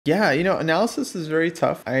Yeah, you know, analysis is very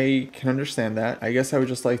tough. I can understand that. I guess I would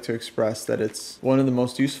just like to express that it's one of the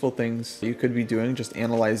most useful things you could be doing, just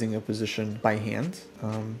analyzing a position by hand.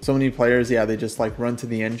 So many players, yeah, they just like run to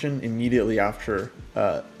the engine immediately after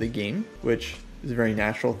the game, which is a very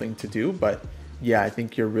natural thing to do. But yeah, I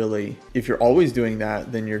think if you're always doing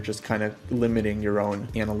that, then you're just kind of limiting your own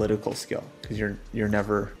analytical skill because you're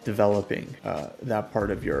never developing that part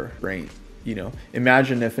of your brain. You know,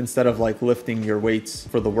 imagine if instead of like lifting your weights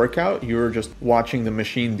for the workout, you were just watching the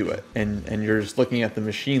machine do it and you're just looking at the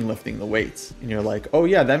machine lifting the weights and you're like, oh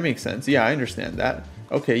yeah, that makes sense. Yeah, I understand that.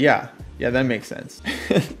 Okay, yeah, that makes sense.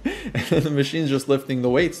 And the machine's just lifting the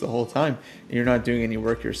weights the whole time and you're not doing any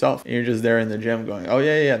work yourself. And you're just there in the gym going, oh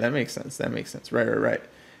yeah, that makes sense. That makes sense. Right.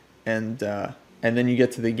 And then you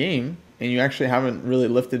get to the game and you actually haven't really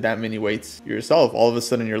lifted that many weights yourself. All of a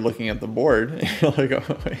sudden you're looking at the board and you're like,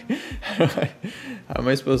 oh, wait, how am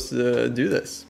I supposed to do this?